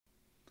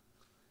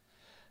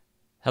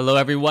Hello,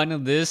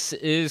 everyone. This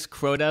is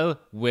Crota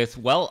with,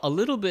 well, a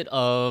little bit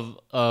of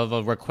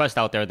a request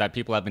out there that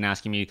people have been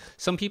asking me.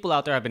 Some people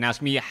out there have been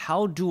asking me,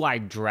 how do I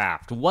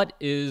draft? What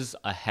is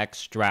a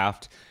hex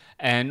draft?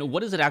 And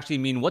what does it actually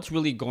mean? What's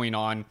really going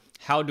on?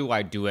 How do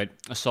I do it?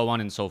 So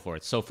on and so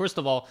forth. So first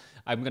of all,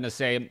 I'm going to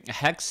say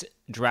hex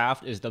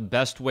draft is the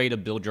best way to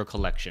build your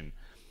collection.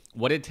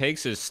 What it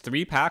takes is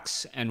 3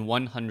 packs and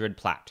 100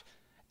 plat.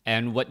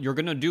 And what you're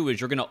going to do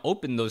is you're going to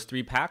open those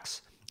 3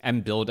 packs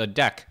and build a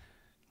deck.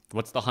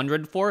 What's the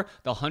 100 for?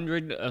 The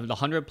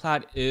 100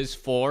 plat is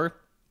for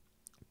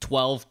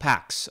 12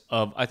 packs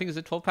of, I think, is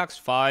it 12 packs?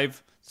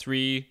 5,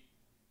 3,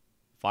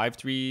 5,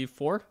 3,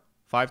 4?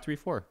 5, 3,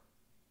 4.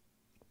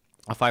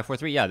 5, 4,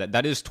 3. Yeah,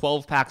 that is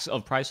 12 packs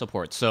of prize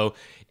support. So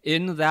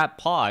in that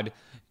pod,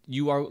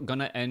 you are going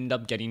to end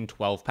up getting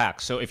 12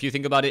 packs. So if you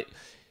think about it,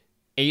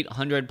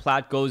 800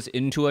 plat goes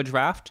into a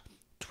draft.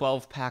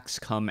 12 packs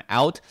come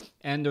out,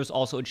 and there's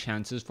also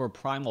chances for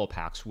primal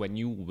packs when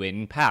you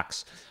win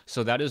packs.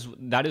 So that is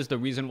the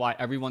reason why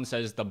everyone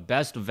says the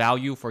best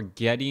value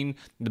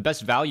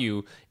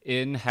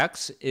in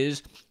Hex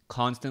is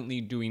constantly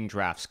doing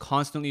drafts.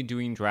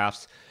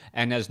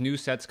 And as new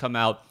sets come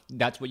out,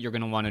 that's what you're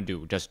going to want to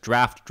do. Just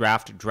draft.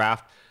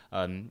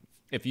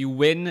 If you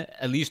win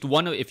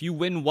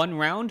one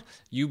round,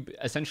 you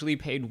essentially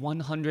paid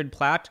 100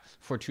 plat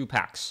for 2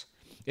 packs.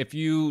 If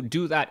you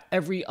do that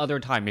every other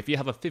time, if you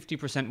have a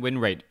 50% win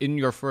rate in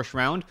your first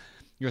round,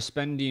 you're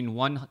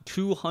spending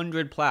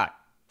 200 plat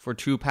for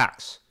 2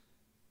 packs,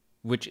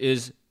 which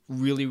is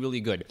really,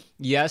 really good.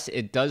 Yes,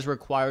 it does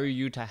require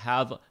you to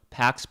have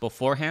packs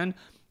beforehand,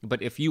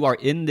 but if you are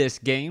in this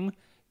game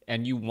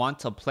and you want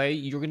to play,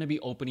 you're going to be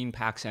opening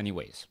packs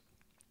anyways.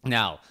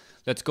 Now,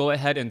 let's go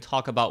ahead and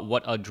talk about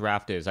what a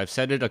draft is. I've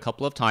said it a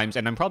couple of times,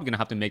 and I'm probably going to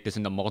have to make this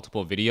into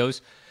multiple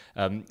videos.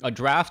 A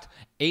draft,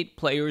 8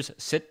 players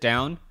sit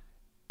down,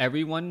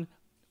 everyone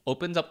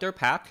opens up their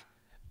pack,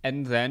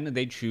 and then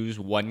they choose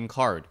 1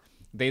 card.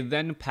 They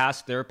then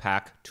pass their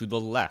pack to the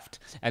left.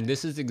 And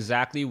this is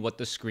exactly what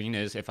the screen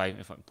is. If I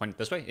point it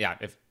this way,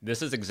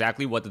 this is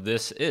exactly what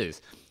this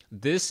is.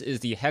 This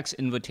is the Hex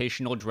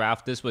Invitational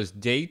Draft. This was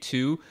day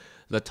 2.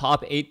 The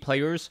top 8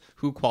 players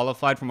who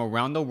qualified from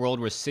around the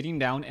world were sitting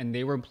down and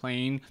they were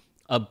playing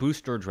a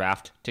booster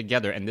draft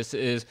together. And this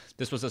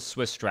was a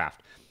Swiss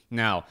draft.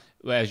 Now,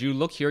 as you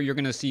look here, you're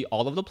going to see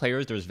all of the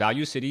players. There's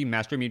Value City,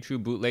 Master Michu,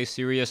 Bootlay,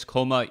 Sirius,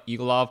 Koma,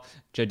 Eaglov,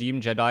 Jadim,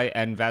 Jedi,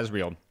 and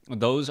Vazriel.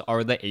 Those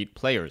are the 8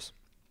 players.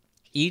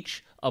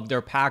 Each of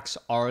their packs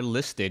are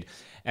listed.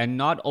 And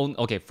not only,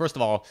 okay, first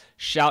of all,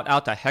 shout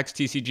out to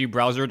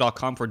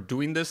hextcgbrowser.com for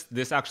doing this.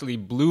 This actually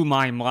blew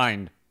my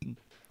mind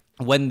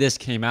when this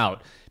came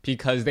out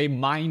because they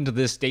mined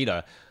this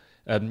data.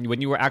 When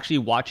you were actually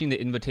watching the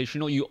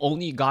Invitational, you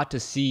only got to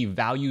see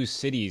Value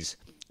City's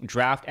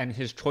draft and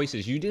his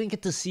choices. You didn't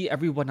get to see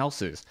everyone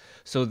else's.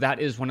 So that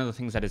is one of the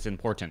things that is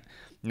important.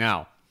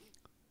 Now,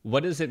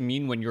 what does it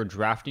mean when you're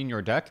drafting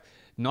your deck?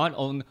 Not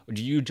only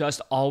do you just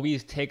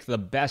always take the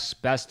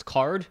best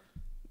card?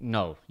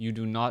 No, you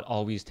do not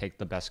always take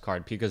the best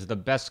card because the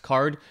best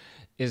card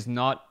is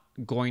not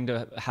going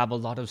to have a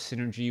lot of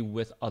synergy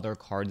with other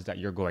cards that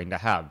you're going to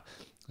have.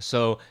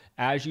 So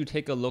as you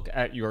take a look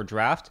at your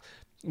draft,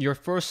 your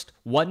first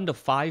 1 to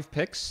 5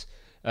 picks,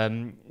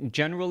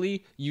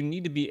 generally, you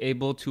need to be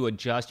able to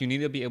adjust, you need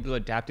to be able to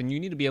adapt, and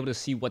you need to be able to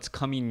see what's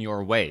coming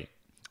your way.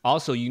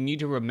 Also, you need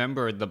to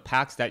remember the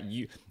packs that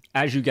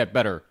as you get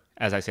better,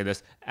 as I say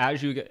this,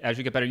 as you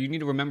get better, you need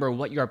to remember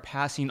what you're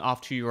passing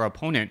off to your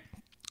opponent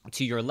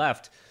to your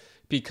left,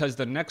 because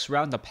the next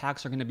round, the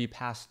packs are going to be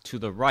passed to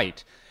the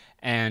right.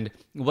 And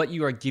what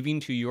you are giving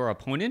to your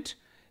opponent,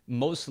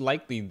 most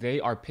likely they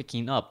are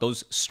picking up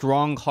those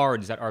strong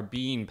cards that are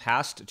being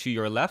passed to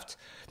your left.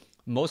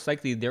 Most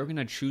likely they're going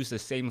to choose the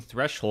same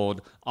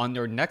threshold on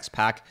their next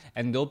pack,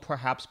 and they'll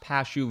perhaps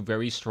pass you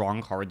very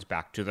strong cards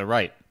back to the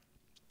right.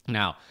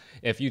 Now,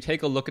 if you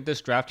take a look at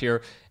this draft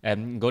here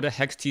and go to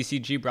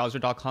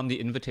hextcgbrowser.com,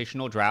 the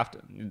Invitational Draft,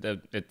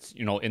 it's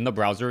in the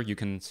browser, you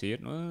can see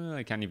it.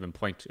 I can't even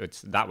point,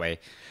 it's that way.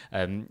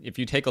 If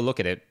you take a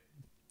look at it,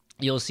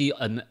 you'll see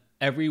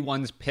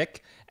everyone's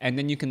pick, and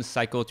then you can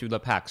cycle through the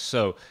packs.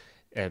 So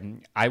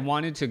I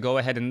wanted to go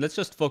ahead and let's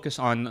just focus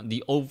on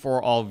the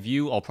overall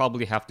view. I'll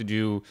probably have to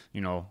do,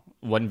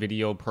 1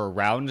 video per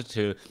round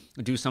to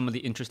do some of the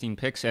interesting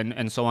picks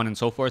and so on and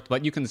so forth.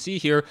 But you can see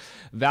here,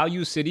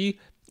 Value City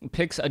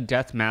picks a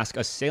Death Mask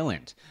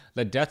Assailant.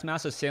 The Death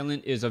Mask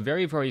Assailant is a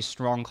very, very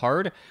strong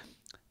card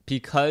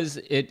because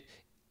it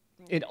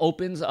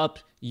opens up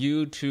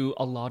you to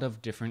a lot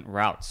of different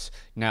routes.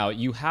 Now,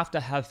 you have to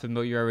have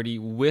familiarity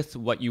with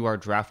what you are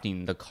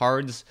drafting, the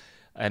cards,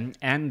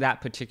 and that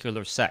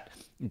particular set.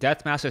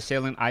 Deathmask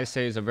Assailant, I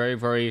say, is a very,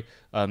 very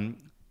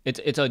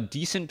it's a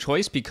decent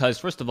choice because,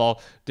 first of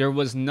all, there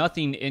was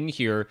nothing in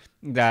here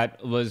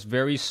that was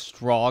very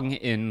strong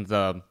in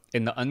the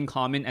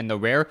uncommon and the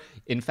rare.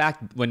 In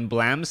fact, when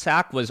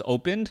Blamsack was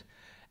opened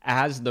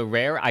as the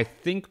rare, I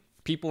think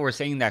people were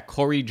saying that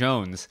Corey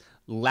Jones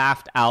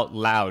laughed out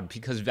loud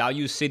because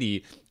Value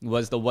City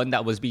was the one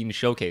that was being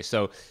showcased.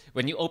 So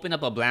when you open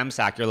up a Blam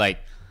Sack, you're like,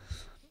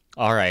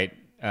 all right,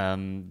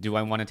 do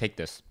I want to take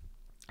this?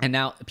 And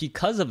now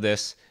because of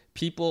this,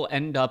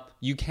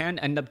 you can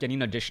end up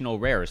getting additional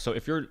rares. So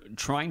if you're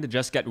trying to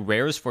just get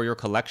rares for your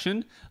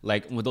collection,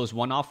 like with those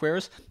one-off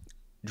rares,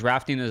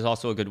 drafting is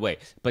also a good way.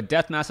 But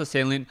Deathmask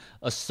Assailant,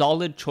 a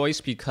solid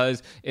choice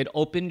because it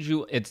opens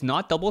you, it's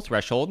not double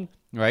threshold,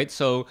 right?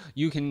 So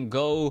you can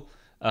go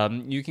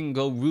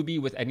Ruby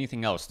with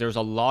anything else. There's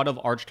a lot of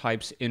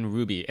archetypes in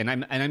Ruby.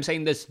 And I'm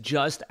saying this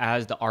just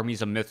as the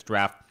Armies of Myth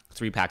draft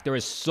 3-pack. There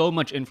is so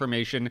much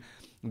information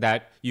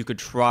that you could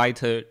try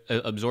to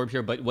absorb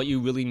here, but what you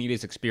really need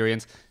is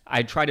experience.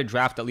 I try to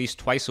draft at least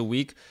twice a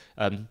week.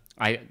 And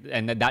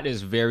that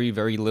is very,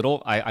 very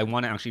little. I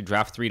want to actually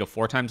draft 3 to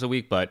 4 times a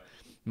week, but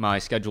my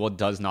schedule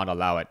does not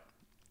allow it.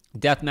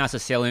 Deathmask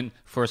Assailant,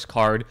 first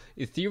card.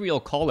 Ethereal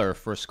Caller,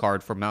 first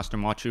card for Master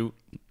Machu.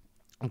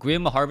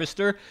 Grim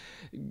Harvester,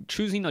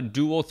 choosing a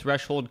dual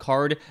threshold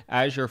card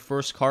as your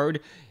first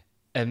card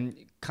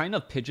kind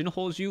of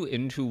pigeonholes you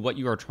into what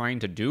you are trying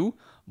to do,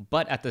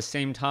 but at the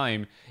same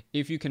time,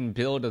 if you can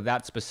build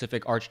that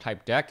specific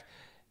archetype deck,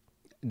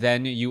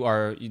 then you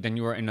are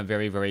in a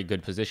very, very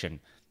good position.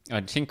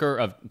 Tinker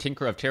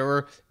of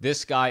Terror,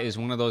 this guy is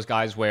one of those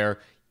guys where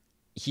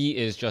he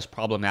is just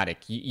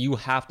problematic. You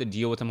have to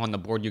deal with him on the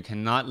board. You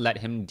cannot let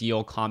him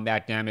deal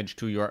combat damage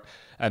to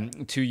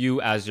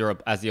you as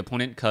the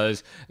opponent,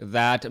 because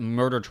that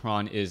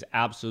Murdertron is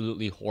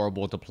absolutely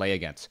horrible to play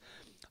against.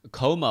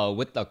 Coma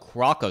with the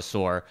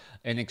Crocosaur,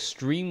 an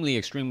extremely,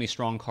 extremely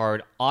strong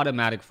card,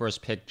 automatic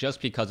first pick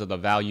just because of the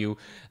value.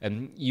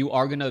 You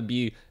are going to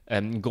be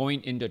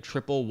going into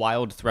triple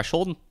wild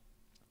threshold,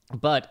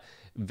 but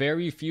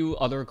very few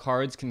other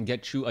cards can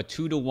get you a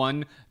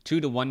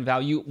 2-to-1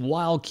 value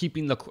while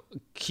keeping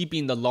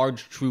the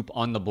large troop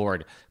on the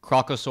board.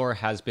 Crocosaur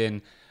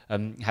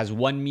has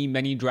won me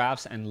many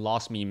drafts and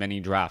lost me many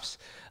drafts.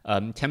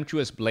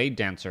 Temptuous Blade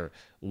Dancer,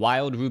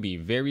 Wild Ruby,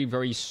 very,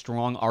 very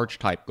strong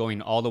archetype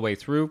going all the way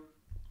through.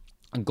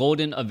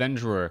 Golden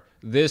Avengerer,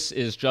 this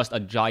is just a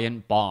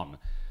giant bomb.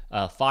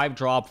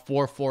 5-drop,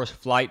 4/4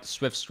 flight,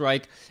 Swift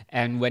Strike,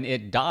 and when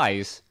it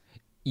dies,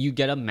 you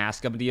get a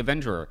Mask of the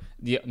Avenger.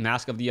 The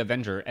Mask of the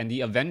Avenger. And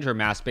the Avenger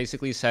mask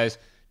basically says,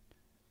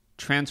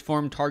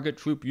 transform target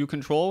troop you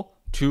control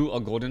to a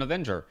Golden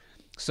Avenger.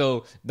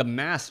 So the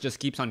mask just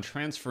keeps on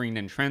transferring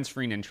and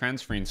transferring and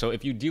transferring. So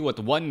if you deal with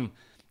one,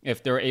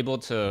 if they're able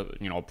to,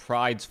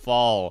 Pride's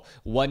Fall,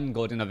 one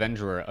Golden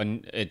Avenger,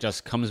 and it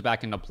just comes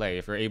back into play.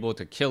 If you're able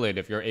to kill it,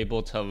 if you're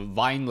able to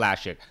Vine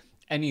Lash it,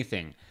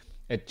 anything,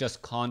 it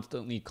just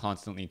constantly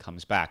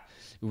comes back.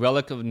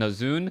 Relic of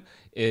Nazun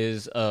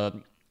is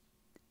a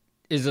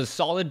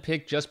solid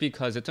pick just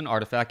because it's an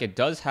artifact. It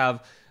does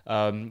have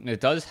the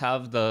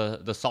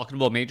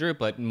socketable major,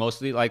 but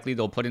mostly likely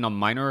they'll put in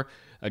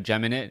a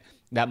gem in it.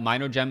 That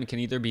minor gem can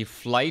either be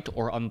flight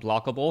or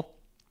unblockable,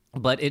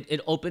 but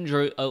it opens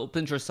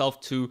yourself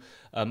to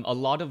a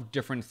lot of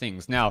different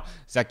things. Now,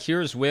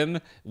 Zakir's Whim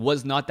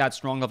was not that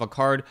strong of a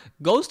card.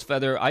 Ghost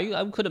Feather,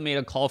 I could have made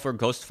a call for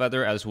Ghost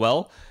Feather as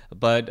well,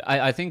 but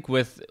I think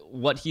with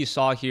what he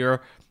saw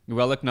here,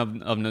 Relic of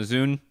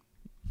Nazun,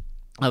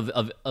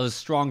 of a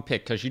strong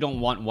pick, because you don't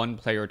want one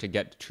player to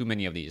get too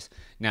many of these.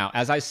 Now,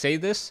 as I say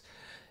this,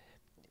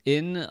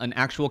 in an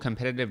actual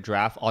competitive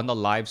draft on the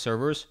live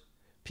servers,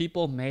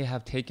 people may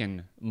have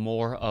taken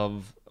more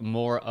of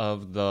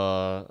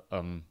the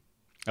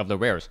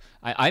rares.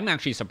 I'm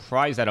actually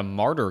surprised that a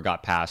Martyr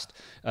got passed.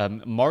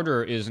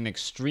 Martyr is an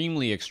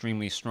extremely,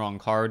 extremely strong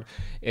card.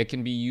 It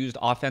can be used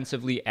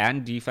offensively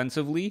and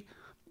defensively.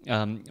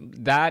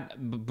 That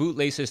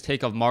Bootlace's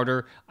take of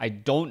Martyr, I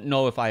don't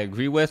know if I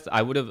agree with.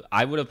 I would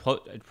have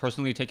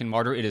personally taken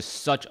Martyr. It is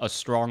such a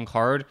strong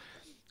card,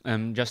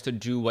 just to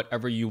do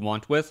whatever you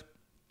want with.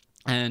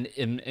 And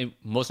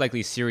most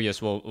likely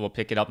Sirius will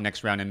pick it up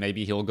next round, and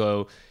maybe he'll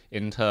go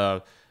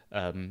into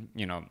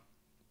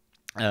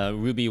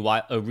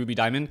Ruby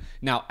Diamond.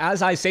 Now,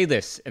 as I say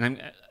this,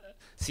 and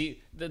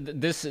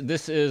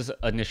this is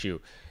an issue.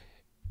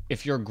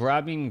 If you're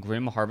grabbing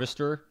Grim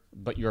Harvester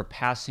but you're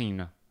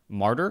passing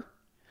Martyr,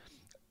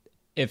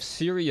 if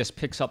Sirius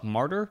picks up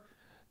Martyr,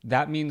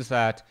 that means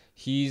that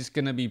he's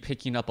going to be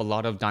picking up a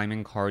lot of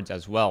Diamond cards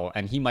as well,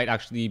 and he might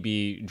actually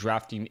be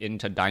drafting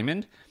into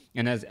Diamond.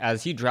 And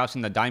as he drafts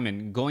in the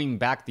Diamond, going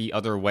back the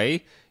other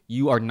way,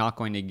 you are not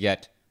going to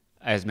get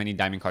as many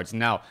Diamond cards.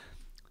 Now,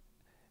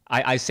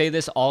 I say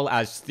this all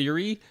as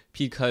theory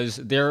because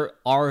there's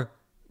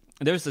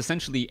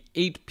essentially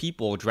 8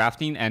 people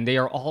drafting, and they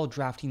are all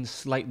drafting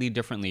slightly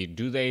differently.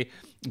 Do they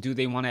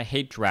want to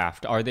hate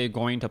draft? Are they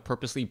going to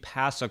purposely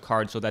pass a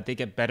card so that they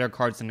get better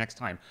cards the next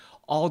time?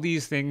 All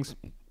these things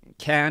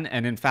can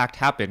and in fact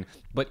happen,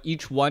 but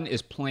each one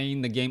is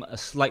playing the game a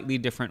slightly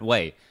different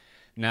way.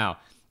 Now,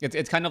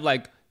 it's kind of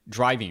like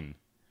driving.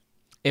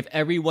 If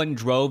everyone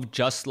drove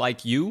just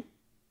like you,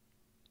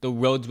 the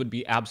roads would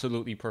be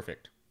absolutely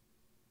perfect.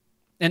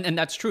 And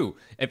that's true.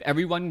 If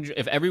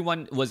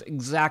everyone was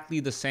exactly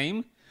the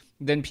same,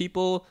 then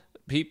people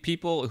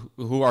people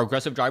who are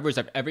aggressive drivers,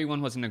 if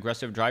everyone was an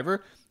aggressive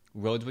driver,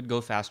 roads would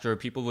go faster.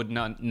 People would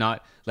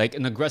not like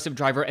an aggressive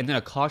driver and then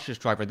a cautious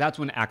driver. That's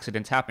when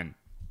accidents happen.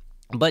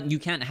 But you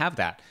can't have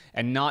that,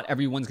 and not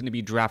everyone's going to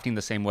be drafting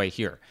the same way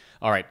here.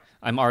 All right,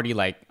 I'm already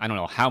like, I don't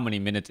know how many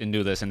minutes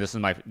into this, and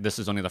this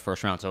is only the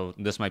first round, so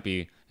this might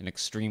be an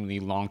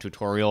extremely long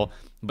tutorial.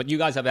 But you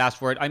guys have asked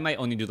for it. I might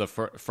only do the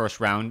first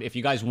round. If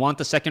you guys want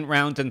the second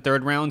round and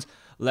third rounds,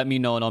 let me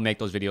know and I'll make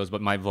those videos.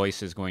 But my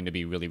voice is going to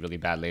be really, really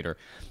bad later.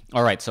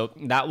 All right, so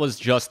that was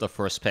just the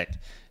first pick.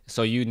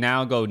 So you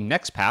now go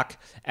next pack,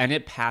 and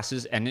it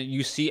passes, and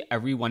you see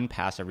everyone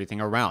pass everything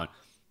around.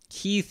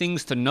 Key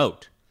things to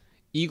note.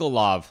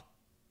 Eagle-Ov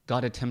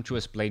got a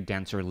Tempestuous Blade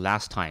Dancer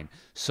last time.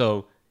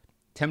 So,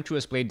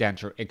 Tempestuous Blade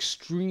Dancer,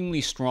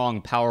 extremely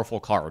strong, powerful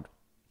card.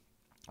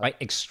 Right?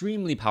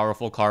 Extremely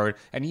powerful card,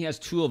 and he has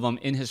 2 of them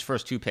in his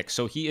first 2 picks.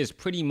 So he is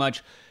pretty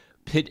much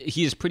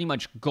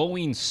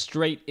going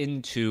straight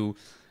into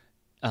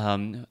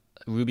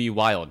Ruby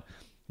Wild.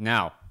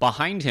 Now,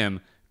 behind him,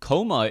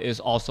 Coma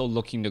is also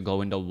looking to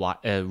go into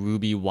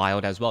Ruby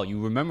Wild as well. You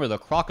remember the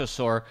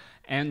Crocosaur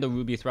and the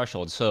Ruby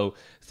Threshold. So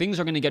things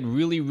are going to get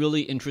really,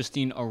 really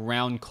interesting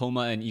around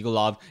Coma and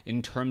Eagle-Ov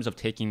in terms of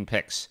taking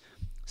picks.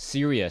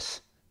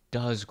 Sirius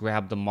does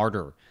grab the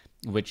Martyr,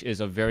 which is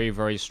a very,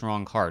 very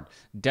strong card.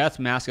 Death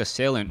Mask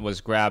Assailant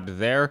was grabbed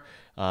there,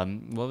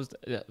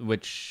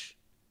 which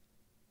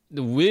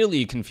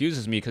really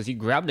confuses me because he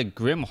grabbed a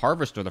Grim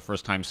Harvester the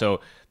first time.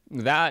 So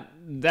that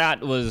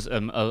was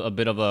a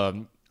bit of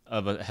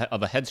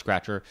a head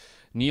scratcher.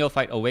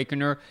 Neophyte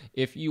Awakener,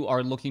 if you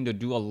are looking to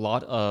do a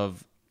lot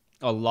of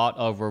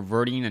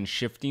reverting and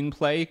shifting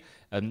play,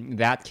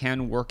 that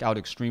can work out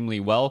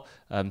extremely well.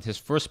 His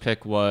first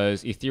pick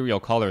was Ethereal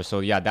Color, so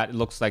yeah, that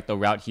looks like the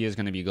route he is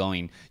going to be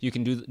going. You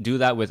can do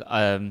that with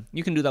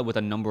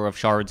a number of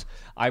shards.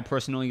 I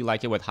personally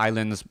like it with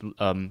Highlands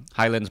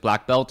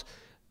Black Belt,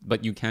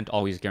 but you can't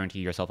always guarantee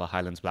yourself a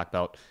Highlands Black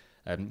Belt.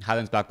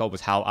 Highlands Black Belt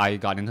was how I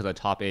got into the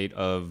top 8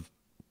 of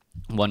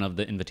one of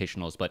the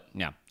invitationals, but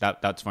yeah,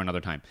 that's for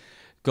another time.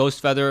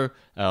 Ghost Feather,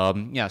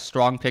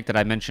 strong pick that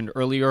I mentioned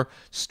earlier.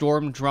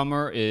 Storm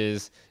Drummer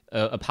is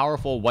a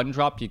powerful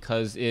 1-drop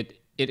because it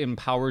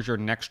empowers your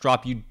next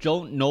drop. You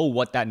don't know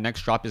what that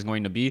next drop is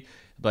going to be,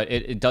 but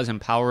it does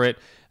empower it.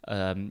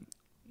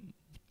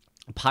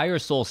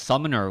 Pyrosoul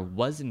Summoner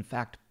was in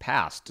fact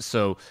passed,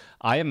 so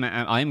I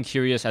am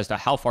curious as to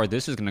how far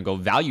this is going to go.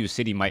 Value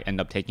City might end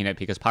up taking it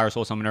because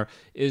Pyrosoul Summoner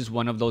is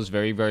one of those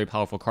very, very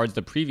powerful cards.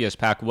 The previous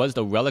pack was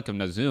the Relic of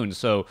Nazoon,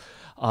 so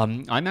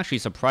I'm actually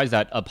surprised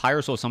that a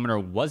Pyrosoul Summoner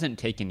wasn't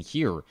taken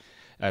here.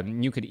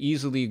 You could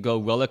easily go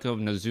Relic of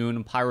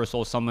Nazoon,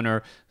 Pyrosoul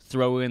Summoner,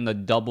 throw in the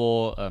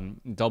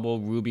double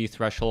Ruby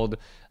Threshold,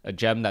 a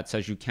gem that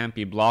says you can't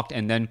be blocked,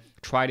 and then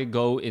try to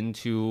go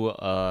into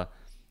a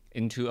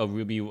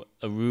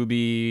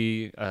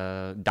Ruby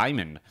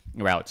Diamond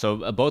route.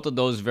 So both of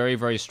those very,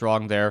 very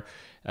strong there.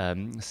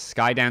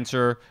 Sky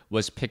Dancer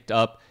was picked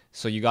up.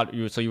 So you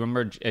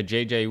remember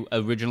JJ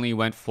originally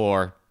went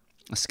for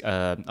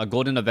a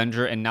Golden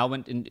Avenger and now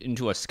went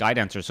into a Sky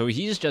Dancer. So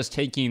he's just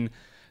taking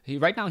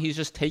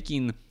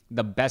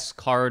the best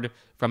card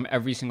from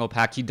every single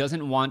pack. He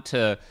doesn't want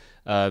to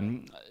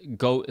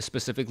go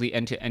specifically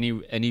into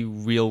any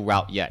real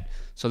route yet.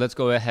 So let's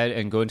go ahead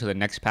and go into the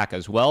next pack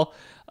as well.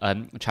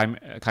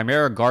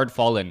 Chimera Guard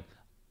Fallen,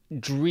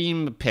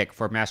 dream pick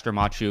for Master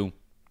Machu.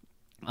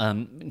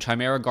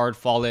 Chimera Guard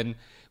Fallen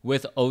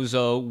with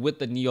Ozo, with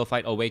the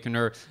Neophyte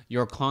Awakener,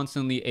 you're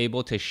constantly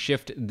able to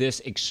shift this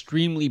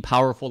extremely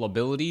powerful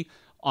ability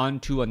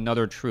onto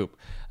another troop.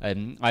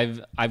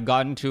 I've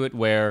gotten to it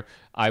where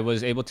I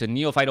was able to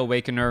Neophyte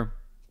Awakener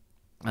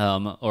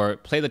or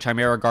play the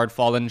Chimera Guard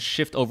Fallen,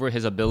 shift over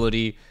his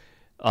ability,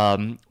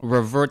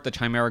 revert the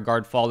Chimera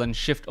Guard Fallen,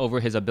 shift over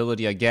his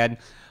ability again,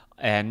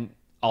 and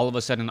all of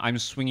a sudden I'm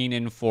swinging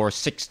in for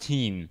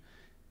 16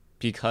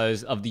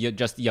 because of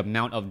the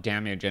amount of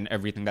damage and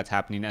everything that's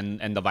happening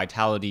and the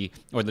vitality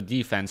or the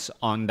defense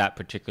on that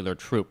particular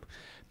troop.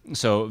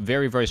 So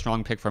very, very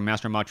strong pick from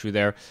Master Machu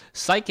there.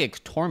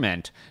 Psychic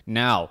Torment.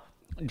 Now,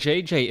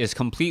 JJ is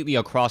completely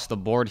across the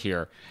board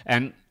here.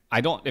 And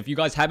if you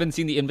guys haven't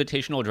seen the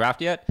Invitational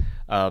draft yet,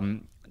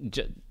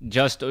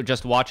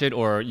 just watch it,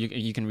 or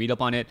you can read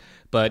up on it.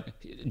 But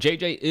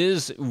JJ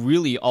is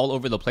really all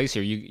over the place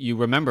here. You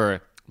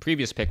remember,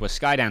 previous pick was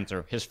Sky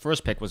Dancer. His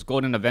first pick was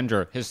Golden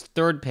Avenger. His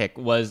third pick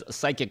was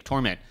Psychic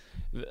Torment.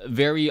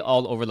 Very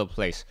all over the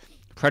place.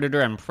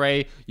 Predator and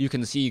Prey. You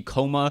can see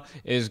Coma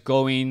is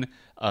going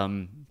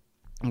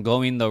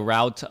the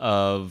route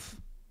of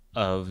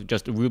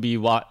just Ruby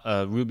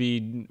Wild.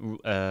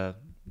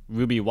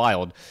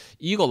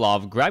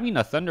 Eagle-Ov grabbing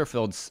a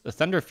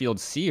Thunderfield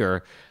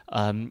Seer.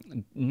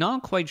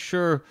 Not quite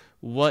sure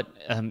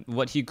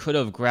what he could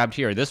have grabbed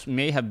here. This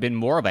may have been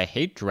more of a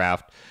hate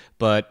draft,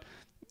 but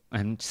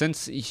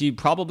since he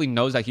probably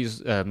knows that he's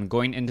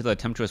going into the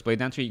Tempestuous Blade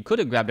Dancer, he could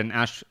have grabbed an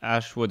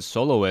Ashwood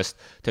Soloist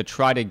to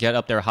try to get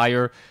up there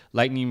higher.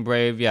 Lightning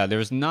Brave, yeah,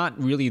 there's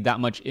not really that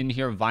much in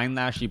here. Vine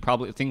Lash, he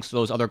probably thinks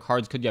those other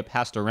cards could get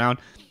passed around.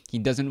 He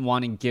doesn't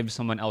want to give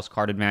someone else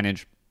card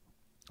advantage.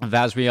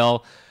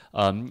 Vazriel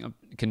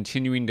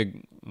continuing to...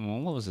 Well,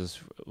 what was his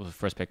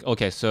first pick?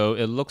 Okay, so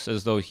it looks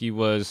as though he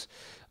was...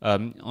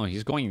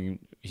 he's going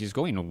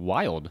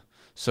wild.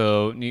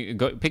 So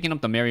picking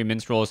up the Merry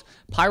Minstrels,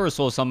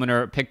 Pyrosoul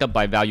Summoner picked up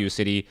by Value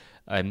City.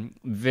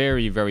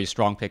 Very, very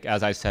strong pick,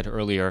 as I said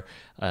earlier.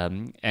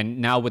 And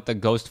now with the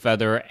Ghost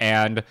Feather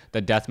and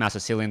the Deathmass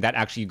Assailant, that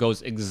actually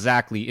goes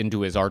exactly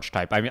into his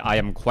archetype. I mean, I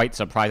am quite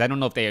surprised. I don't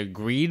know if they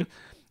agreed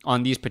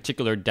on these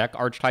particular deck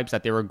archetypes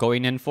that they were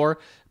going in for.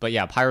 But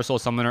yeah, Pyrosoul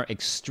Summoner,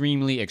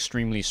 extremely,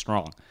 extremely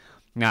strong.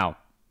 Now,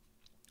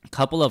 a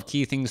couple of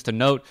key things to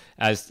note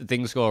as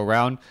things go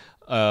around.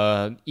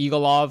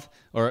 Eaglov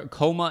or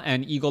Koma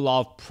and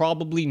Eaglov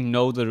probably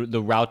know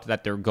the route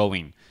that they're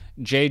going.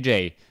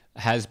 JJ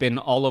has been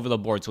all over the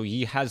board, so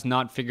he has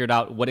not figured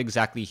out what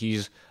exactly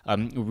he's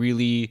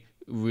really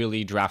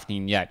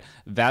drafting yet.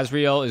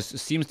 Vazriel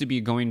seems to be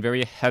going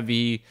very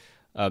heavy.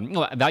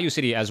 Value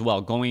City as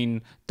well,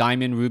 going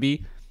Diamond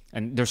Ruby,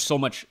 and there's so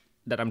much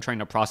that I'm trying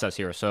to process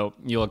here. So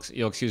you'll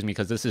excuse me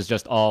because this is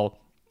just all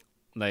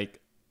like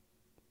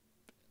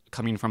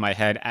coming from my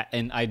head,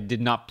 and I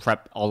did not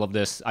prep all of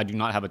this. I do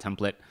not have a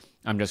template.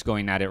 I'm just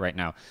going at it right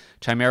now.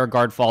 Chimera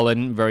Guard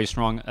Fallen, very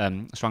strong,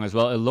 strong as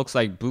well. It looks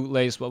like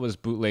Bootlace. What was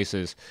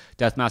Bootlace's?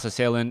 Deathmass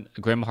Assailant,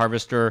 Grim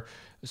Harvester.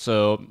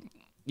 So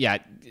yeah,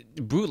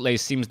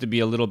 Bootlace seems to be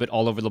a little bit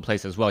all over the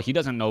place as well. He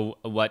doesn't know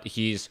what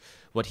he's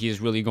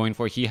really going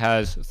for. He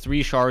has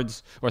 3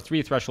 shards or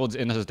 3 thresholds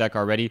in his deck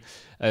already.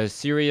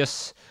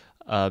 Sirius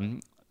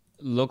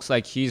looks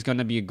like he's going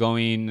to be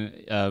going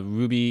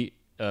Ruby.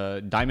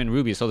 Diamond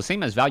Ruby, so the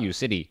same as Value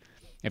City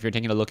if you're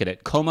taking a look at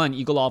it. Koma and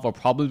Eaglov are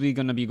probably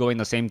going to be going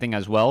the same thing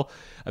as well.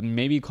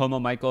 Maybe Koma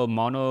might go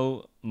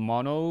mono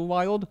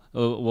wild.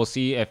 We'll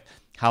see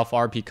how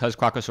far, because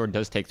Krakosaur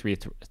does take three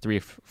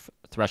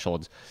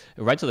thresholds.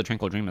 Rites of the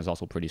Tranquil Dream is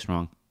also pretty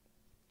strong.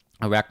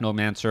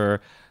 Arachnomancer,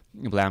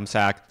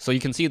 Blamsack. So you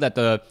can see that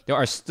there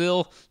are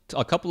still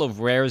a couple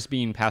of rares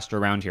being passed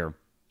around here.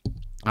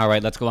 All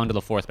right, let's go on to the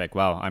 4th pick.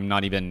 Wow, I'm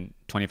not even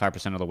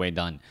 25% of the way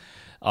done.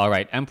 All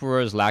right,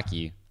 Emperor's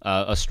Lackey.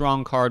 A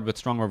strong card with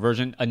strong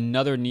reversion.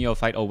 Another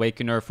Neophyte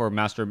Awakener for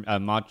Master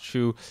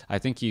Machu. I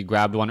think he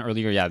grabbed one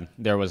earlier. Yeah,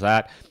 there was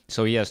that.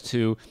 So he has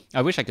 2.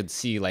 I wish I could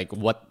see like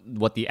what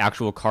the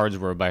actual cards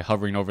were by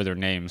hovering over their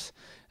names.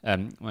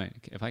 Wait,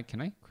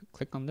 can I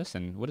click on this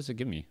and what does it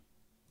give me?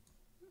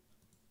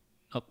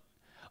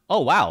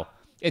 Oh wow.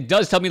 It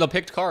does tell me the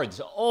picked cards.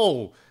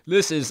 Oh,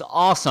 this is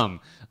awesome.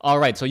 All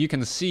right, so you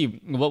can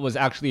see what was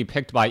actually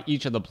picked by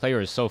each of the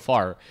players so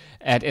far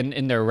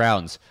in their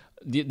rounds.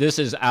 This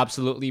is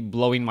absolutely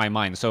blowing my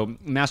mind. So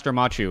Master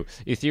Machu,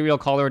 Ethereal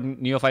Caller,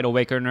 Neophyte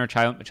Awakener,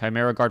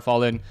 Chimera Guard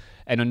Fallen,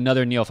 and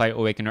another Neophyte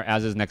Awakener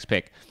as his next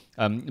pick.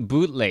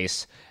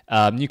 Bootlace,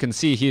 you can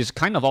see he's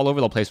kind of all over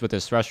the place with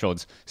his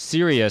thresholds.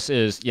 Sirius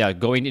is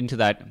going into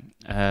that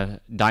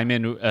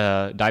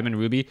Diamond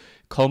Ruby.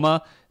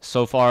 Koma,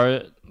 so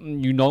far,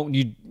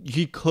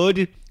 he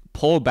could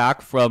pull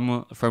back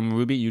from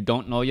Ruby. You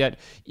don't know yet.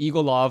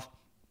 Eaglov,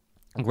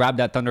 grab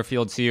that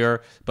Thunderfield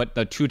Seer, but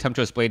the 2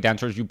 Temptress Blade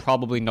Dancers, you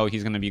probably know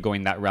he's going to be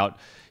going that route.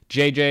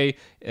 JJ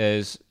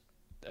is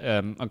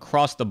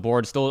across the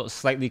board, still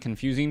slightly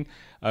confusing.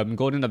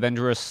 Golden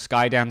Avengeress,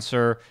 Sky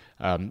Dancer,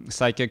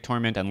 Psychic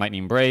Torment, and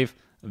Lightning Brave.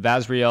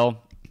 Vazriel,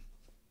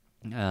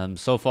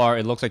 so far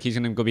it looks like he's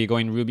going to be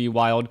going Ruby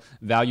Wild.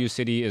 Value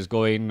City is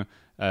going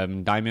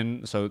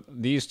Diamond. So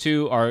these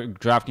 2 are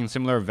drafting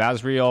similar.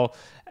 Vazriel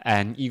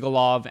and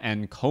Eaglov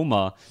and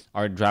Koma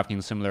are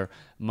drafting similar.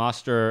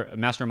 Master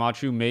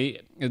Machu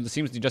it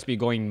seems to just be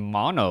going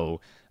mono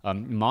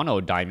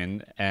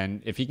Diamond,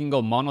 and if he can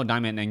go mono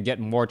Diamond and get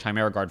more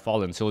Chimera Guard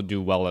Fallen, he'll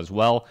do well as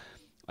well.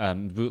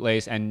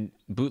 Bootlace and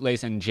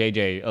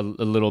JJ a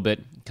little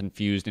bit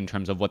confused in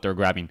terms of what they're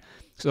grabbing.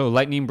 So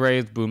Lightning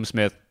Brave,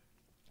 Boomsmith,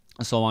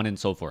 so on and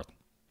so forth.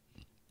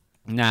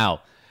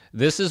 Now,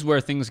 this is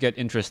where things get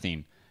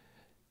interesting.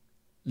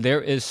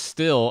 There is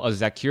still a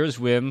Zakir's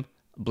Whim,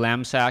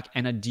 Blamsack,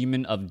 and a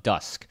Demon of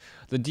Dusk.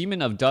 The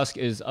Demon of Dusk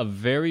is a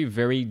very,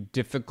 very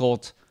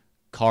difficult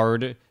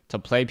card to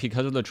play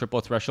because of the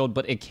triple threshold,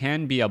 but it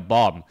can be a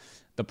bomb.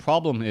 The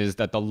problem is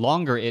that the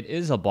longer it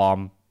is a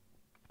bomb,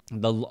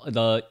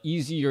 the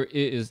easier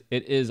it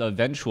is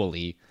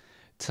eventually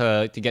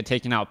to get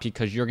taken out,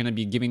 because you're going to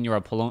be giving your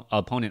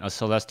opponent a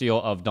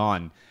Celestial of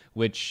Dawn,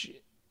 which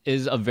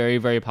is a very,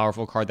 very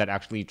powerful card that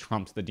actually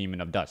trumps the Demon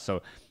of Dust.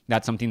 So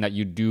that's something that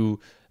you do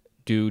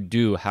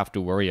have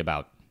to worry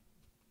about.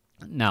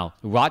 Now,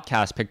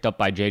 Rotcast picked up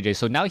by JJ.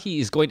 So now he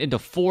is going into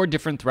 4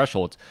 different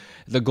thresholds.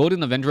 The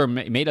Golden Avenger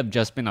may have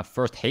just been a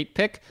first hate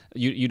pick.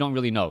 You don't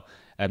really know.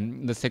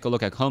 Let's take a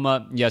look at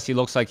Koma. Yes, he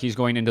looks like he's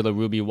going into the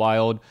Ruby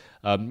Wild.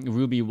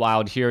 Ruby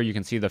Wild here, you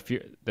can see the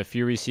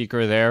Fury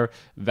Seeker there.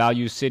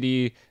 Value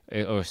City,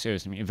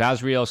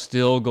 Vazriel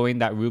still going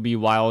that Ruby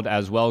Wild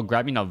as well,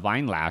 grabbing a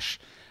Vine Lash.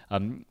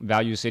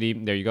 Value City,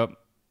 there you go.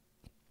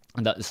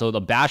 So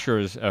the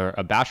Bashers, or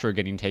a Basher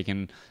getting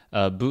taken,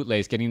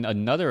 Bootlace getting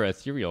another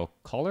Ethereal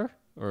Caller,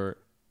 or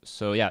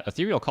So yeah,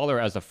 Ethereal Caller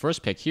as the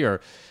first pick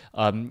here.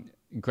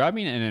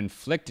 Grabbing an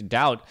Inflict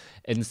Doubt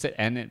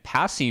and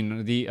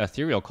passing the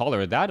Ethereal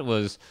Caller, that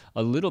was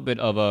a little bit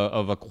of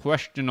a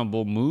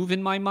questionable move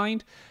in my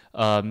mind.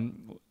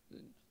 Hold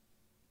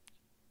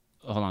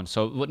on.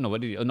 So what? No,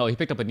 what did he? No, he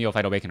picked up a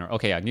Neophyte Awakener.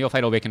 Okay, yeah,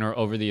 Neophyte Awakener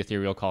over the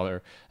Ethereal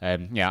Caller.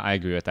 Yeah, I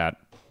agree with that.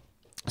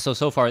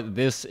 So far,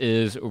 this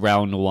is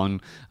round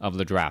one of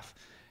the draft,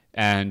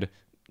 and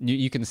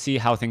you can see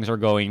how things are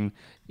going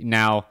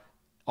now.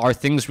 Are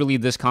things really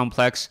this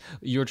complex?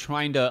 You're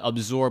trying to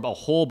absorb a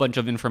whole bunch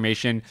of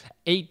information,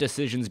 8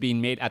 decisions being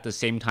made at the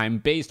same time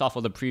based off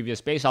of the previous,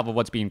 based off of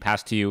what's being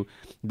passed to you.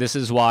 This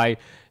is why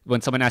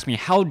when someone asks me,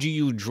 how do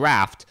you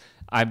draft?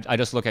 I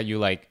just look at you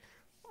like,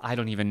 I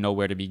don't even know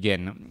where to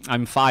begin.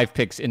 I'm 5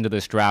 picks into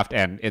this draft,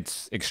 and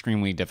it's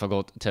extremely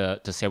difficult to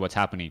say what's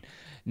happening.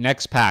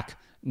 Next pack,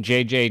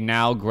 JJ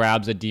now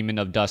grabs a Demon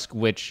of Dusk,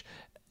 which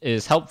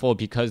is helpful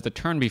because the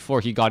turn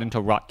before he got into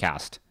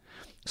Rotcast.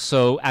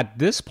 So at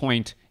this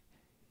point,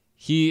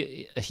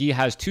 he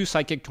has 2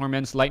 Psychic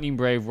Torments, Lightning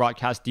Brave,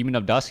 Rotcast, Demon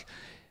of Dusk.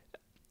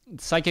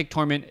 Psychic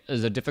Torment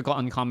is a difficult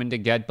uncommon to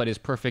get, but is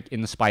perfect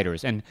in the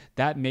Spiders, and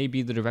that may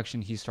be the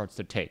direction he starts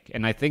to take.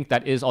 And I think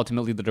that is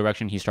ultimately the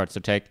direction he starts to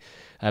take.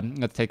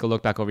 Let's take a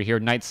look back over here.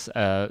 Night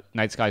Sky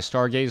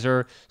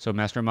Stargazer, so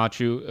Master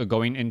Machu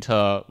going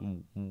into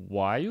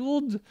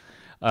Wild.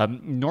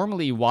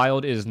 Normally,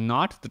 Wild is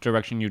not the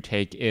direction you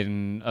take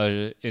in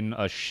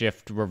a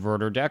Shift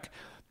Reverter deck,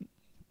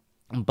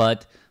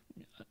 but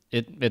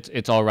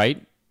it's all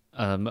right.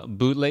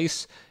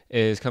 Bootlace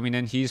is coming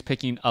in. He's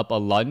picking up a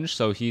Lunge,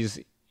 so he's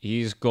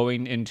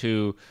going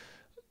into.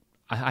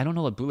 I don't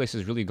know what Bootlace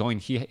is really going.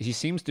 He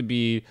seems to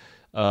be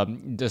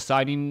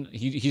deciding.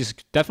 He's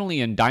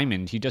definitely in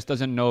Diamond. He just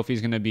doesn't know if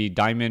he's going to be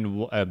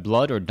Diamond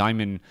Blood or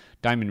Diamond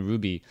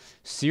Ruby.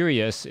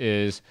 Sirius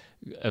is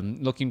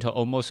looking to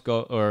almost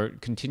go or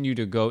continue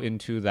to go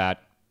into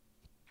that.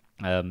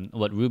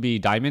 Ruby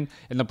Diamond,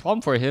 and the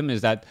problem for him is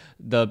that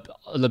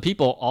the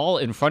people all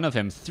in front of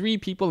him, 3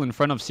 people in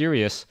front of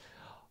Sirius,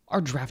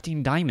 are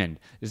drafting Diamond.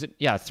 Is it?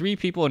 Yeah, 3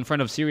 people in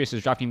front of Sirius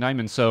is drafting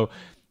Diamond. So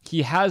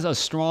he has a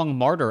strong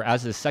Martyr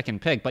as his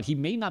second pick, but he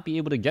may not be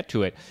able to get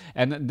to it.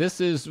 And this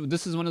is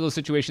one of those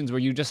situations where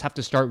you just have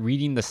to start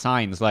reading the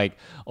signs. Like,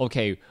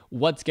 okay,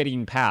 what's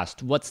getting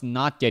passed? What's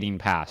not getting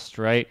passed?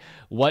 Right?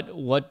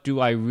 What do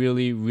I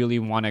really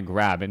want to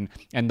grab? And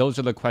those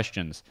are the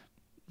questions.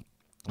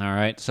 All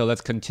right, so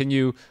let's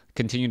continue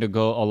to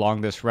go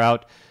along this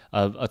route.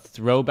 A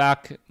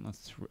throwback.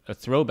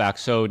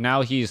 So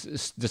now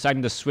he's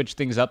deciding to switch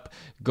things up,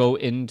 go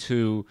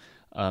into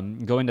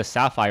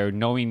Sapphire,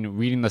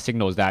 reading the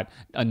signals that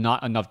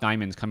not enough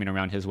diamonds coming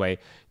around his way.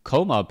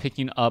 Coma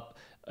picking up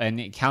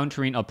and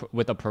countering up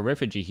with a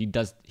Periphagy.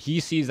 He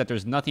sees that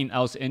there's nothing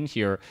else in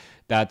here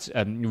that's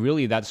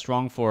really that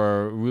strong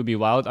for Ruby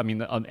Wild. I mean,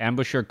 the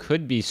Ambusher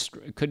could be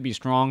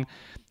strong.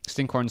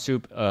 Stinkhorn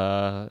Soup,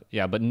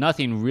 but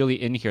nothing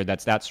really in here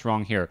that's that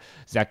strong here.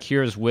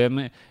 Zakir's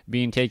Whim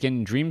being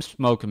taken, Dream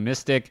Smoke,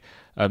 Mystic,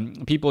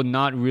 people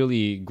not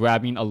really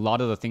grabbing a lot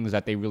of the things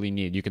that they really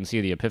need. You can see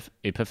the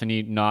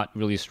Epiphany not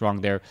really strong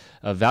there.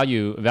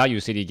 Value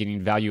City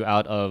getting value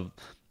out of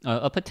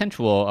a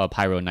potential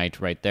Pyro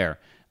Knight right there.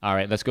 All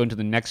right, let's go into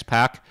the next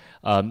pack.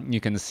 You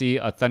can see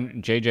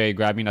JJ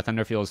grabbing a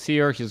Thunderfield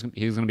Seer. He's going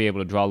to be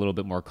able to draw a little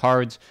bit more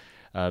cards.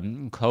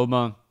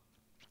 Coma.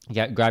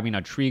 Yeah, grabbing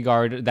a Tree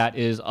Guard. That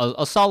is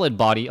a solid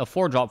body, a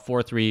 4-drop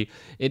 4/3.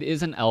 It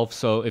is an elf,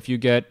 so if you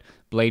get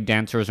Blade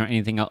Dancers or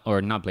anything,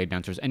 or not Blade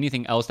Dancers,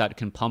 anything else that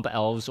can pump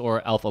elves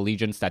or Elf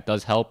Allegiance, that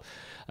does help.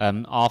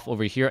 Off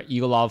over here,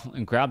 Eagle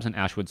grabs an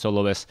Ashwood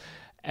Soloist.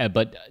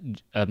 But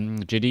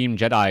Jadim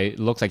Jedi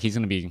looks like he's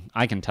going to be,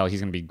 I can tell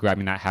he's going to be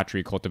grabbing that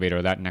Hatchery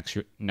Cultivator that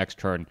next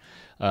turn.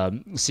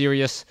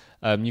 Sirius,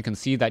 you can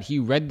see that he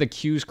read the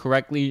cues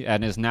correctly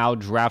and is now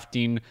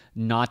drafting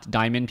not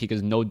Diamond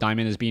because no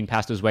Diamond is being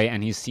passed his way,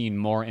 and he's seeing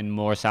more and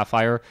more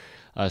Sapphire.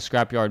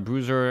 Scrapyard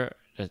Bruiser,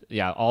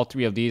 all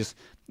 3 of these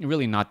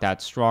really not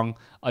that strong.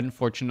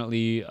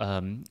 Unfortunately,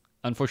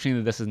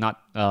 this is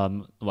not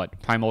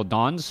Primal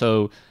Dawn,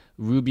 so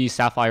Ruby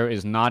Sapphire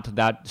is not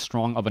that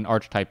strong of an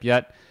archetype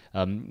yet.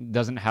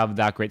 Doesn't have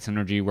that great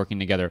synergy working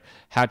together.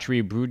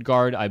 Hatchery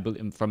Broodguard, I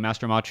believe, from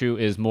Master Machu,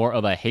 is more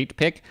of a hate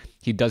pick.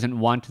 He doesn't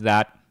want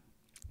that.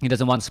 He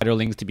doesn't want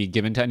Spiderlings to be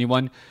given to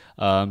anyone.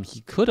 He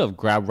could have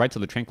grabbed right to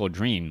the Tranquil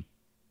Dream.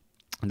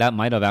 That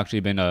might have actually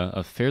been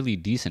a fairly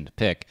decent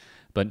pick,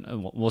 but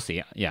we'll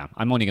see. Yeah,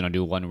 I'm only going to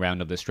do 1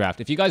 round of this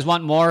draft. If you guys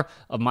want more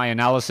of my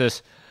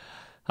analysis,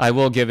 I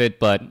will give it,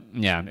 but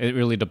yeah, it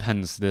really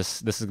depends.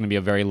 This is going to be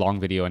a very long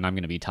video, and I'm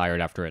going to be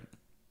tired after it.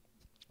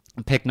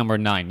 Pick number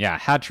 9, yeah,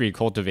 Hatchery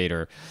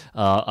Cultivator,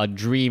 a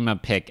dream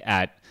pick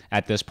at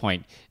this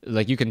point.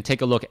 Like, you can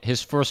take a look.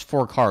 His first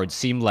 4 cards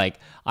seem like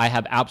I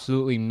have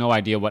absolutely no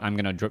idea what I'm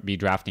going to be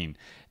drafting.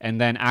 And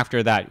then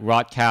after that,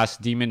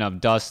 Rotcast, Demon of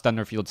Dust,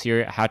 Thunderfield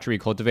Seer, Hatchery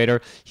Cultivator.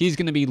 He's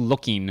going to be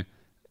looking,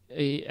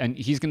 and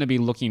he's going to be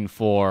looking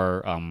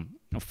for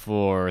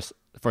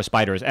for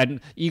spiders, and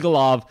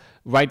Eaglov,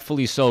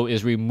 rightfully so,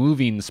 is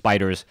removing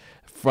spiders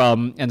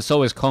from, and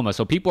so is Coma.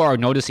 So people are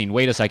noticing.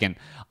 Wait a second,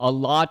 a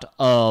lot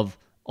of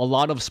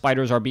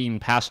spiders are being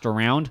passed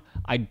around.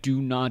 I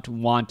do not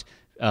want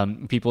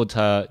people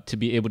to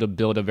be able to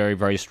build a very,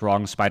 very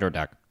strong spider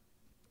deck.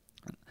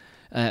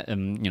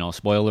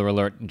 Spoiler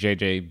alert: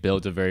 JJ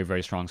builds a very,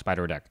 very strong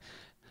spider deck.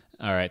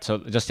 All right, so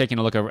just taking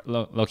a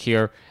look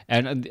here,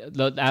 and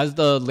as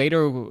the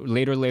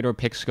later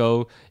picks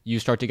go, you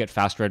start to get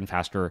faster and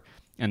faster,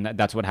 and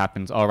that's what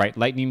happens. All right,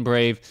 Lightning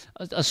Brave,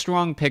 a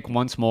strong pick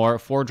once more.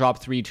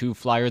 4-drop 3/2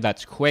 flyer.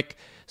 That's quick,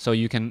 so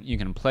you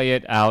can play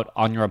it out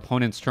on your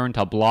opponent's turn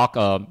to block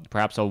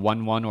perhaps a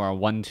 1/1 or a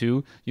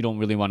 1/2. You don't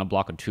really want to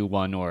block a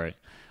 2/1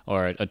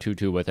 or a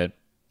 2/2 with it.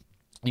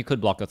 You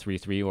could block a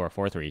 3/3 or a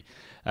 4/3.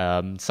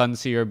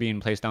 Sunseer being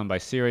placed down by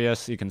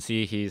Sirius. You can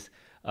see he's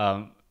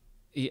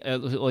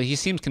he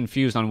seems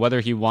confused on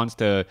whether he wants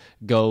to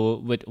go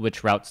with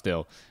which route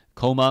still.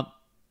 Coma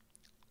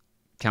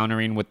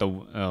countering with the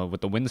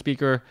wind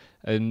speaker.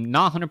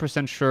 Not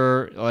 100%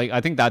 sure. Like, I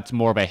think that's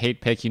more of a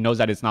hate pick. He knows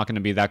that it's not going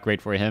to be that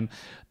great for him.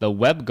 The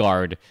web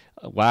guard.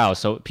 Wow.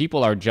 So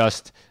people are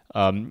just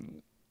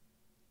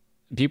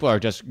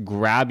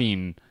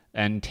grabbing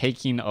and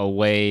taking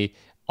away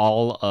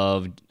all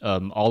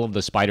of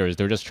the spiders.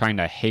 They're just trying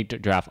to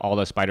hate draft all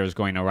the spiders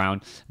going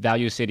around.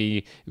 Value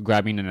City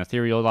grabbing an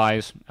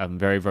Etherealize,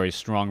 very, very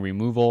strong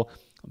removal,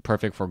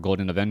 perfect for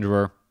Golden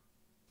Avengerer.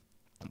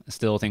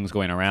 Still things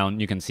going around.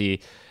 You can see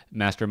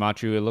Master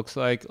Machu. It looks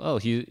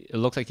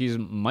like he's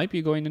might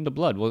be going into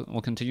blood.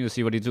 We'll continue to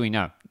see what he's doing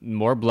now.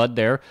 More blood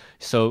there.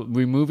 So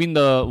removing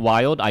the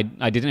wild. I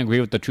didn't agree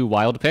with the 2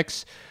 wild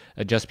picks,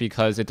 just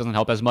because it doesn't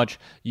help as much.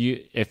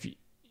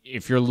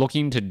 If you're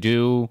looking to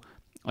do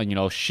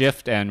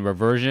shift and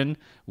reversion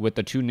with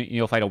the 2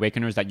 Neophyte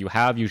Awakeners that you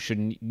have, you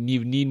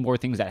need more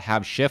things that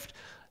have shift,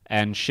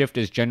 and shift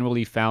is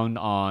generally found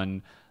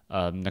on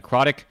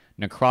Necrotic.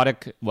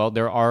 Well,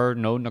 there are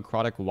no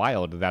Necrotic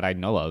wild that I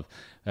know of.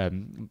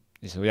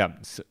 So yeah,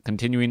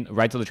 continuing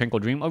Rites of the Tranquil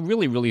Dream, a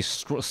really, really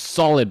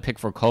solid pick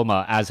for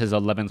Coma as his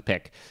 11th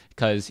pick,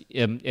 because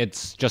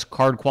it's just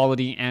card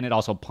quality and it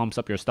also pumps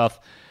up your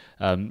stuff.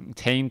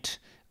 Taint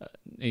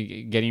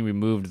getting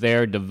removed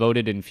there.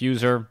 Devoted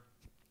Infuser.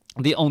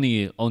 The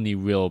only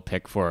real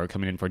pick for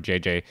coming in for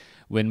JJ.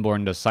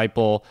 Windborn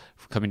Disciple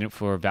coming in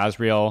for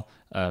Vazriel.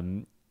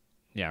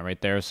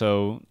 Right there.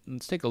 So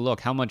let's take a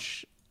look. How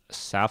much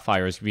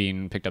Sapphire is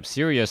being picked up?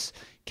 Sirius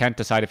can't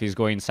decide if he's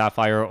going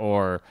Sapphire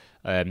or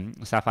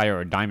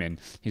Diamond.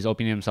 He's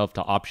opening himself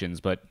to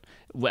options, but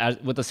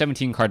with the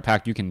 17 card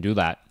pack, you can do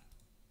that.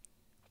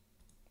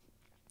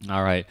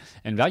 All right,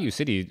 and Value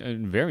City,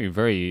 very,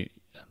 very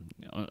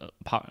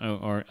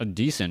or a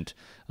decent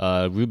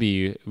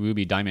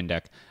Ruby Diamond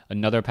deck.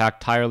 Another pack,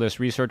 Tireless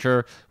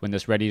Researcher. When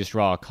this readies,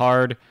 draw a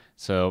card.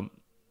 So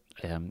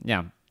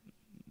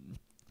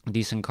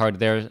decent card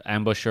there.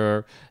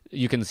 Ambusher.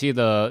 You can see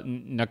the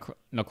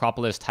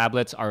Necropolis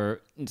tablets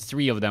are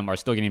 3 of them are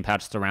still getting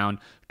passed around.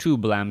 2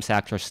 Blam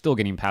Sacks are still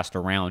getting passed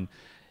around.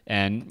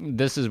 And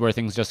this is where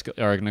things just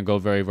are going to go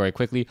very, very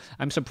quickly.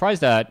 I'm surprised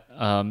that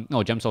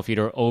Gemsoul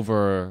Feeder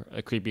over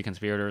Creepy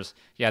Conspirators.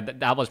 Yeah,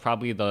 that was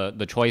probably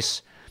the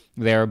choice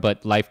there.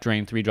 But Life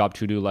Drain, 3-drop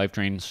 2/2 Life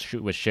Drain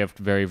with Shift,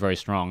 very, very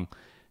strong.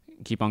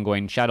 Keep on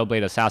going.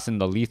 Shadowblade Assassin,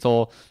 the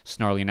lethal.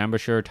 Snarling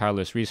Ambusher,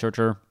 Tireless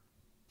Researcher.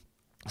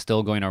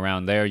 Still going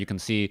around there. You can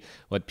see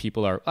what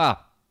people are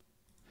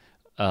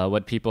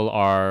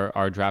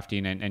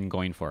drafting and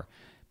going for.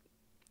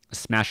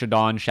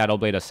 Smashadon,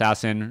 Shadowblade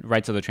Assassin,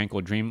 Rites of the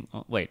Tranquil Dream.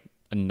 Oh, wait,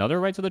 another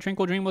Rites of the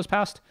Tranquil Dream was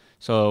passed?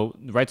 So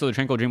Rites of the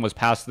Tranquil Dream was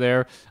passed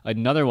there.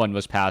 Another one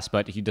was passed,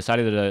 but he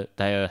decided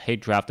to hate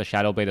draft the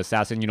Shadowblade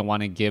Assassin. You don't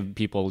want to give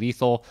people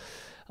lethal.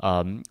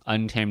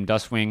 Untamed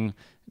Dustwing.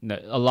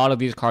 A lot of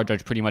these cards are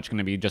pretty much going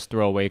to be just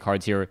throwaway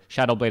cards here.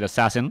 Shadowblade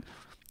Assassin,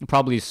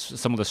 probably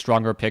some of the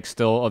stronger picks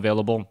still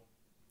available.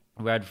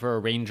 Red for a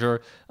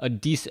Ranger,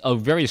 a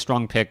very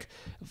strong pick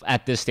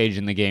at this stage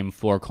in the game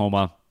for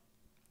Coma.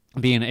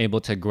 Being able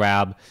to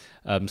grab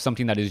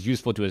something that is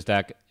useful to his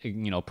deck,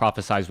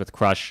 Prophesize with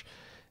Crush.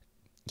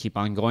 Keep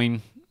on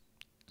going.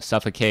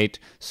 Suffocate.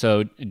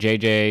 So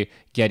JJ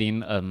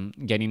getting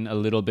a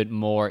little bit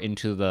more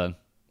into the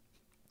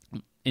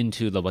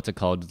what's it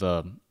called,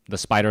 the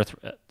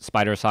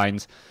spider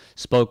signs.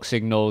 Spoke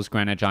Signals,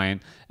 Granite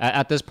Giant.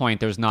 At this point,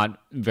 there's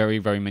not very,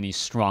 very many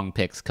strong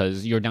picks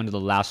because you're down to the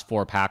last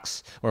 4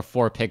 packs or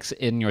 4 picks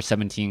in your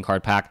 17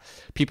 card pack.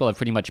 People have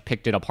pretty much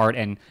picked it apart,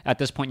 and at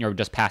this point, you're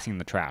just passing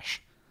the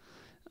trash.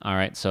 All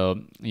right,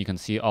 so you can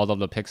see all of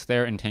the picks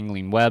there.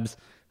 Entangling Webs.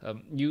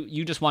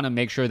 You just want to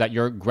make sure that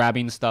you're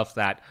grabbing stuff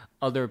that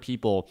other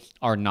people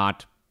are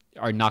not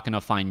going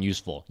to find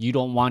useful. You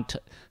don't want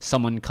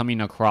someone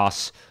coming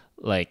across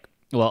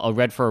a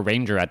red for a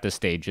Ranger at this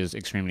stage is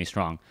extremely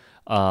strong.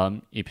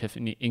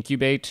 Epiphany,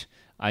 Incubate.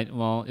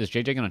 Is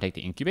JJ going to take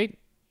the Incubate?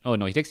 Oh,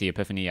 no, he takes the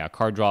Epiphany. Yeah,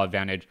 card draw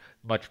advantage,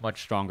 much,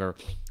 much stronger.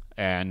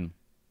 And,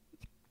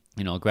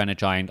 Granite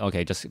Giant.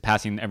 Okay, just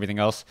passing everything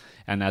else.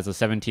 And as a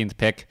 17th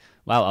pick,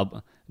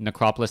 wow,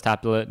 Necropolis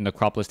tablet,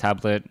 Necropolis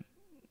tablet.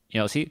 You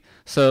know, see?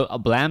 So a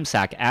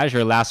Blamsack as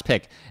your last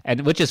pick.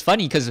 And which is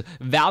funny because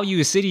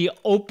Value City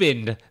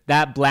opened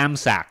that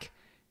Blamsack.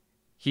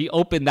 He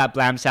opened that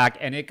Blamsack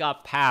and it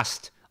got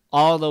passed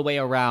all the way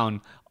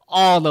around,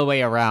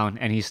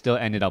 and he still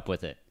ended up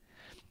with it.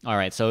 All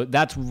right, so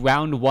that's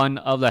round 1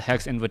 of the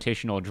Hex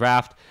Invitational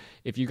Draft.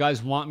 If you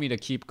guys want me to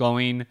keep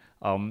going,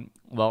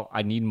 well,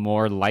 I need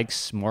more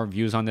likes, more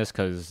views on this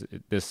because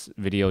this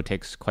video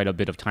takes quite a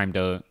bit of time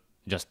to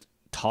just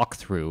talk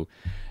through.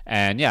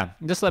 And yeah,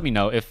 just let me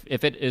know if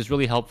it is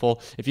really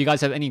helpful. If you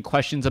guys have any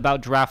questions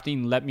about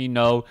drafting, let me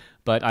know.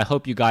 But I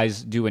hope you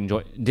guys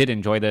did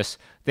enjoy this.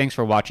 Thanks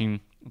for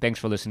watching. Thanks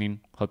for listening.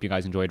 Hope you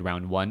guys enjoyed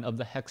round 1 of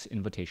the Hex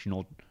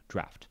Invitational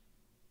Draft.